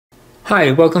Hi,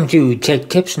 welcome to Tech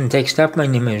Tips and Tech Stuff. My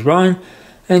name is Ron,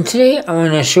 and today I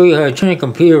want to show you how to turn a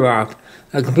computer off.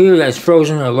 A computer that's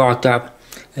frozen or locked up,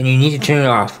 and you need to turn it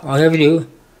off. All you have to do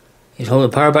is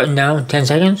hold the power button down 10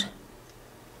 seconds.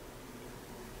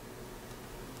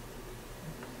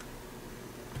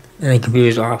 And the computer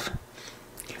is off.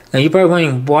 Now you're probably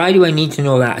wondering, why do I need to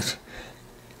know that?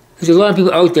 There's a lot of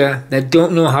people out there that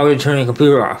don't know how to turn a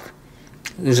computer off.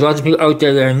 There's lots of people out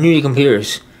there that are new to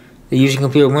computers. They use a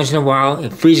computer once in a while,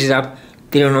 it freezes up,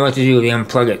 they don't know what to do, they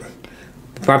unplug it.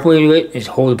 The proper way to do it is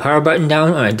hold the power button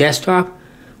down on a desktop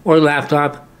or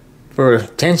laptop for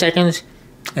 10 seconds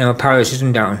and it'll power the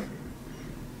system down.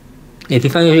 If you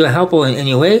find this video helpful in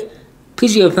any way,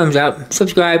 please give it a thumbs up,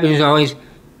 subscribe, and as always,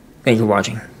 thank you for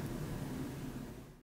watching.